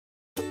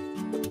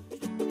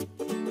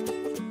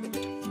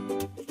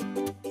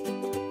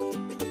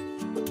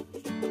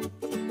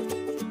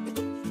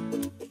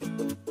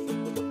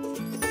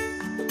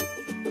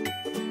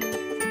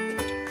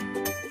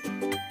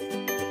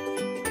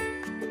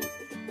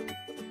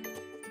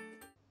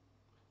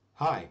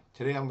Hi,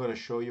 today I'm going to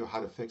show you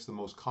how to fix the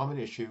most common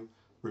issue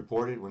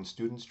reported when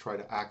students try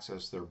to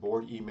access their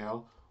board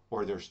email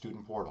or their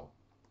student portal.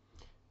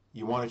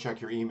 You want to check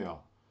your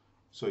email.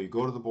 So you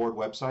go to the board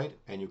website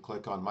and you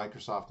click on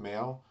Microsoft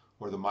Mail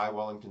or the My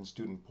Wellington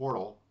Student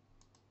Portal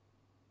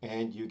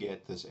and you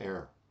get this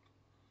error.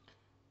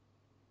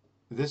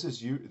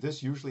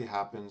 This usually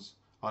happens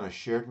on a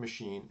shared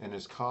machine and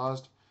is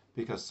caused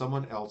because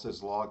someone else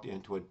is logged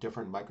into a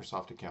different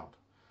Microsoft account.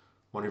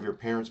 One of your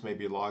parents may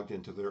be logged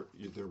into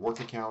their work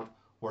account,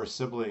 or a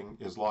sibling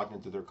is logged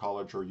into their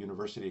college or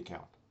university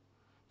account.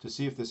 To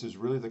see if this is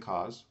really the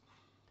cause,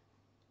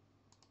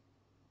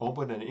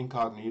 open an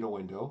incognito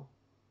window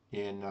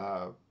in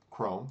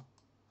Chrome,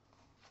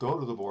 go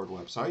to the board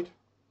website,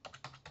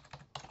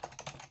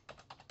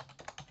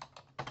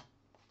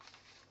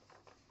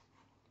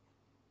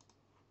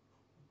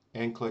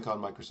 and click on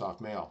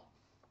Microsoft Mail.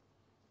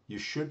 You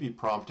should be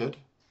prompted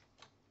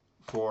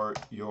for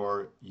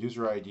your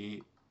user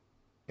ID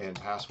and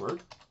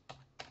password.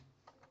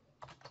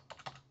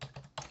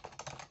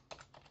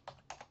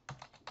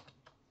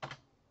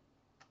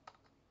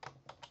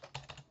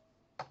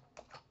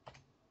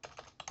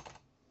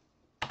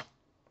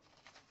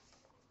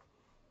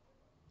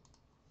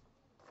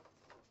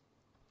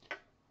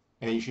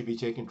 And you should be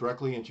taken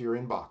directly into your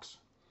inbox.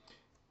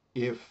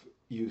 If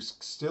you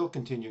still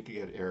continue to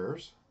get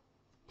errors,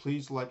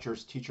 please let your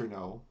teacher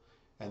know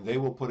and they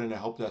will put in a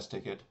help desk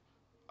ticket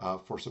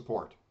for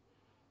support.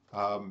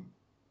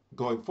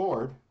 Going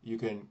forward, you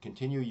can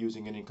continue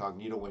using an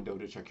incognito window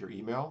to check your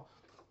email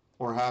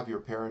or have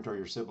your parent or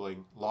your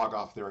sibling log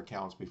off their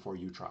accounts before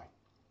you try.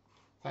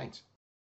 Thanks.